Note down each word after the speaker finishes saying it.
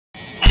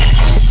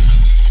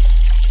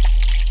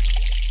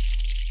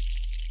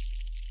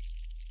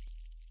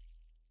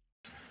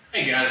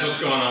Hey guys, what's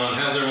going on?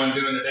 How's everyone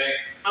doing today?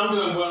 I'm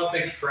doing well,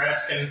 thank you for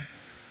asking.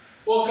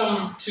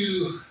 Welcome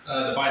to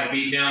the Body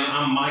Beatdown.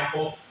 I'm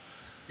Michael,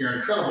 your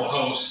incredible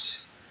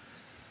host.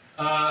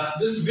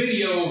 This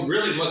video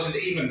really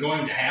wasn't even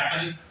going to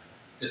happen.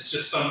 It's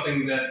just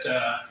something that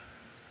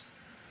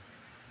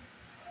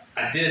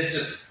I did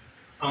just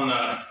on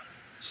the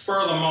spur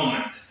of the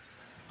moment.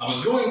 I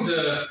was going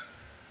to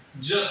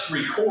just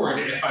record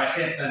if I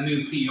hit a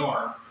new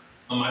PR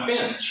on my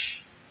bench.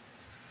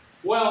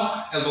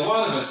 Well, as a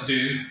lot of us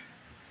do,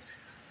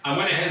 I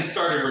went ahead and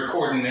started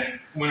recording it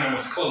when I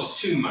was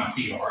close to my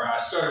PR. I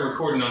started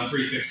recording on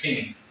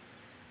 3:15.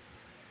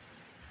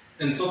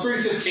 And so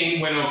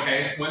 3:15 went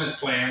okay, went as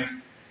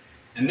planned.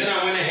 And then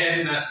I went ahead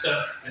and I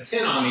stuck a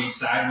 10 on each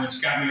side,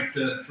 which got me up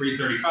to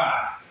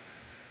 3:35.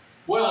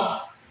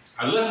 Well,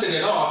 I lifted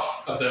it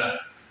off of the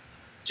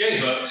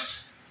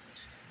J-hooks,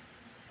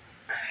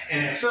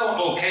 and it felt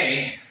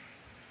okay,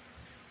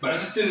 but I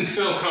just didn't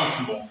feel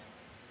comfortable.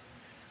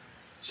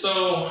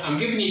 So I'm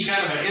giving you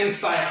kind of an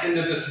insight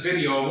into this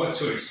video of what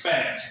to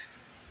expect.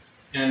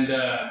 And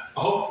I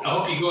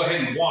hope you go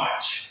ahead and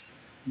watch,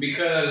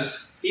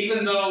 because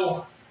even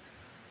though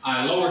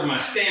I lowered my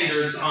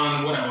standards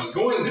on what I was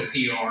going to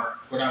PR,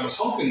 what I was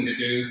hoping to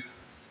do,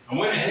 I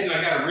went ahead and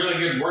I got a really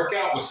good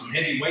workout with some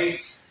heavy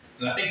weights,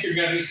 and I think you're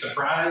going to be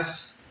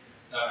surprised.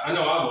 I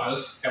know I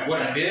was at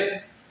what I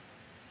did,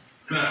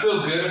 and I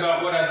feel good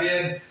about what I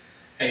did.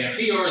 Hey, a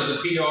PR is a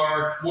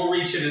PR. We'll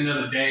reach it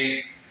another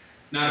day.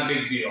 Not a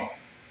big deal.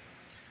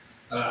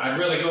 I'd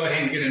really go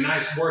ahead and get a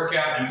nice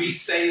workout and be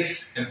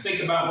safe and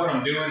think about what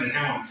I'm doing and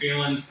how I'm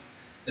feeling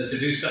as to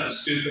do something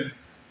stupid.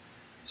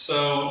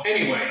 So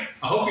anyway,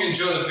 I hope you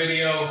enjoy the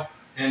video,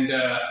 and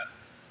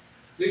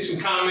leave some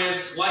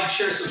comments, like,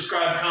 share,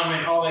 subscribe,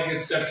 comment, all that good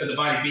stuff to the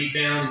Body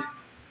Beatdown.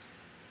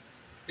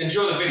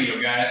 Enjoy the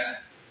video,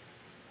 guys.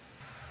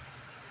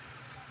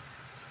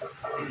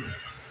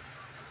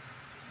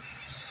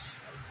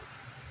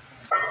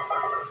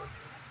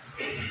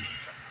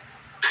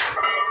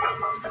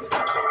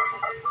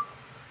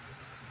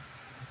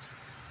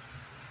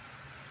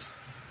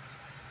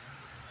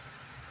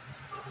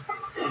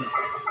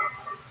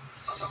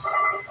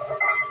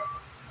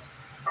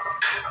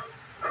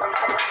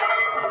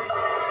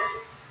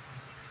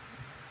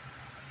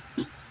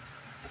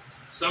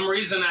 Some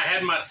reason I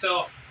had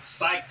myself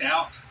psyched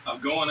out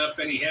of going up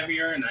any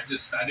heavier, and I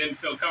didn't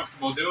feel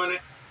comfortable doing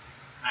it.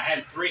 I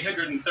had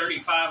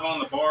 335 on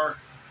the bar.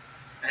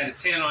 I had a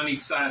 10 on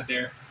each side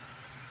there.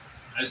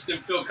 I just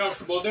didn't feel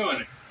comfortable doing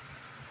it.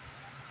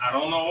 I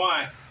don't know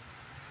why.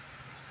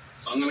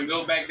 So I'm going to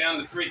go back down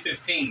to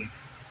 315.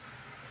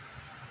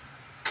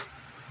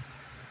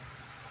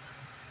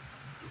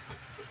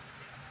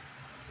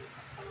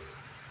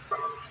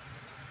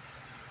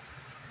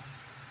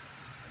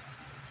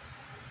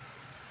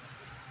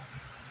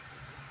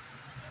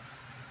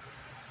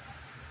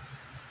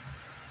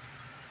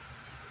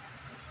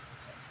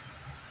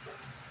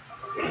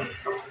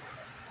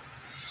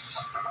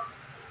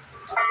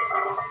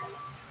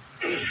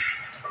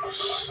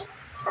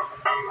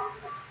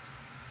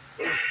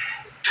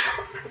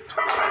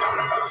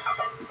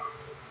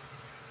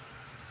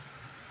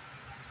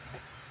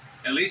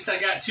 At least I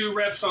got 2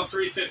 reps on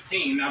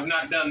 315. I've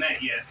not done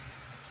that yet.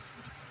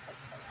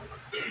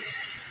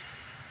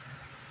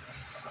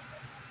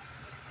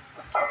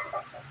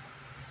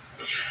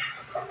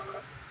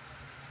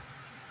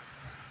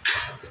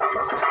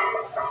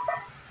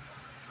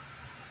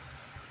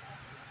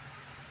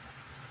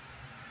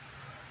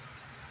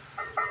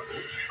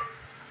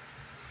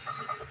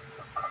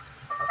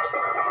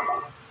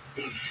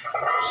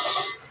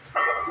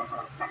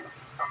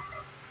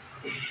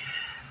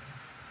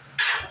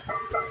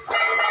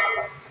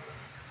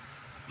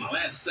 My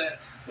last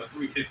set with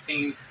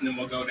 315, and then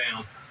we'll go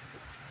down.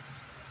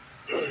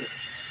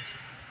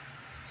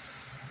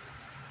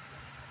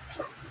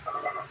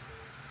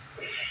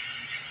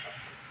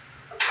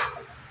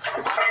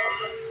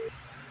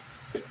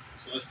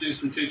 So let's do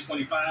some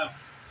 225.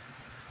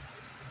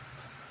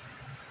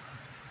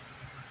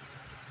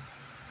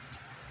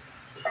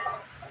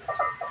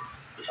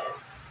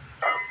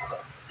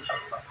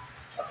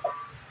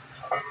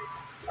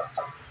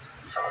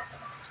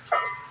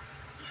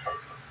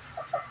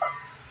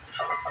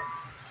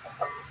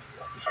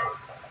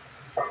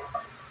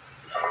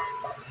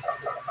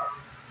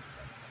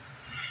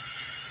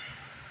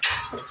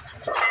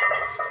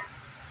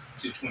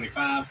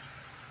 $225.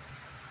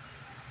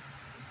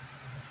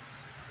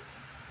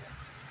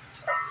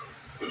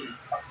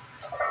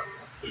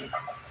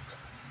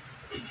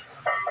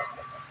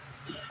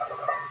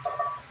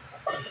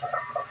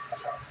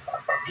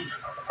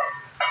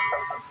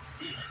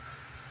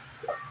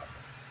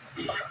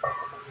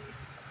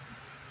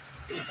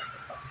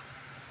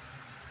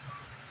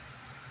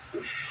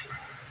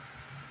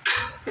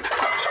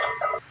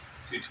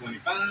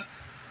 $225.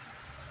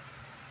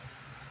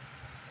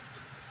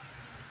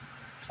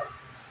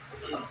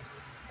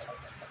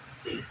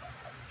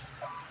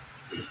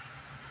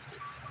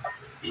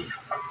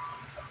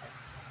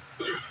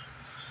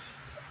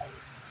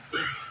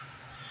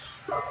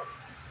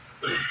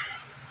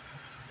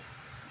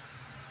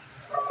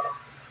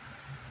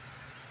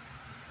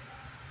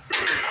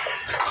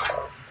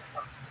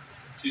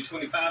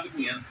 225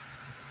 again.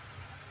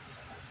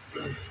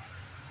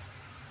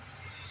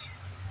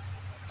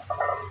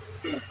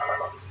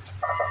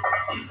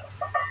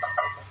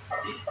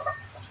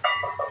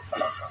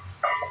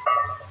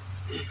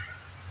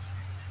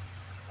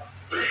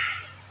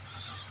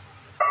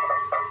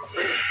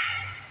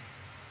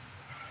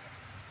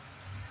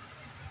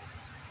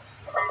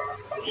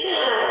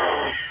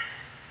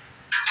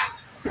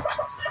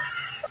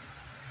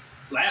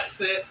 Last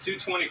set,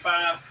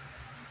 225.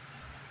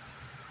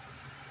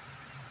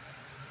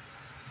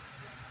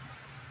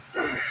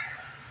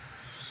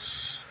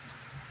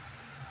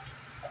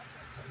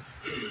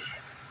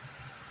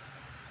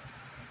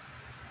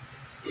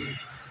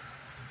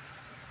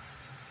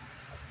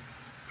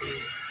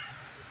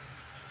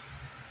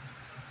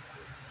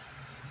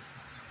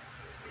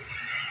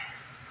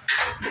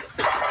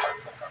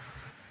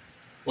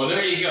 Well,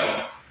 there you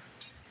go.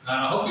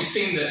 I hope you've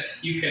seen that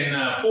you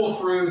can pull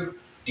through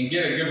and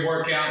get a good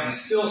workout and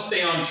still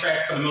stay on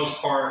track for the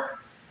most part,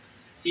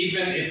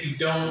 even if you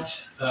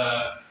don't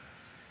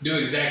do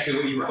exactly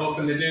what you were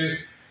hoping to do.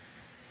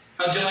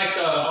 How'd you like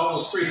all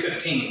those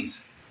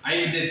 315s? I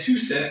even did 2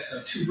 sets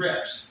of 2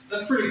 reps.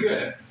 That's pretty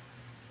good.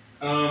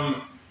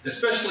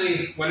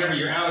 Especially whenever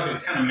you're out of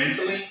it kind of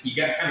mentally, you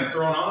got kind of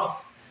thrown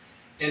off.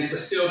 And to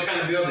still kind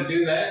of be able to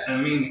do that, I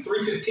mean,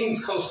 315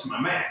 is close to my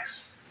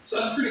max. So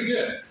that's pretty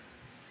good.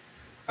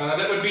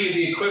 That would be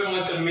the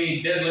equivalent of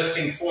me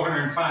deadlifting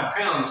 405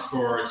 pounds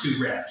for 2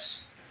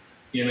 reps,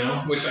 you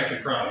know, which I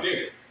could probably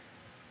do.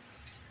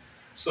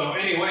 So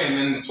anyway, and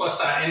then plus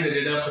I ended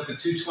it up with the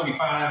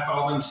 225,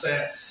 all them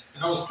sets.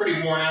 And I was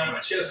pretty worn out. My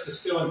chest is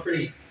feeling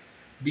pretty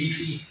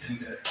beefy.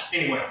 And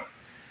anyway,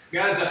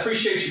 guys, I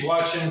appreciate you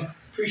watching.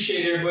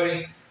 Appreciate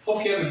everybody.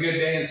 Hope you have a good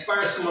day.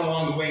 Inspire someone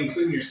along the way,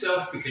 including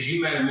yourself, because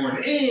you matter more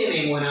than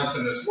anyone else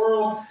in this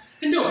world.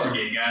 And don't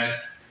forget,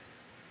 guys,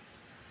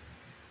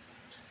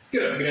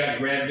 get up, get out,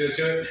 get ready to do it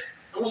to it.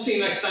 And we'll see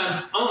you next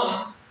time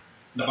on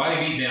The Body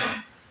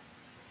Beatdown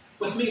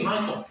with me,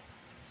 Michael.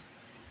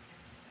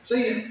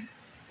 See ya.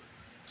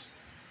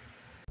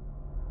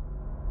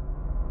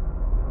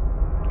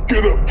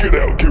 Get up, get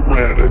out, get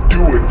ready,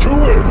 do it to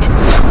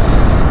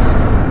it.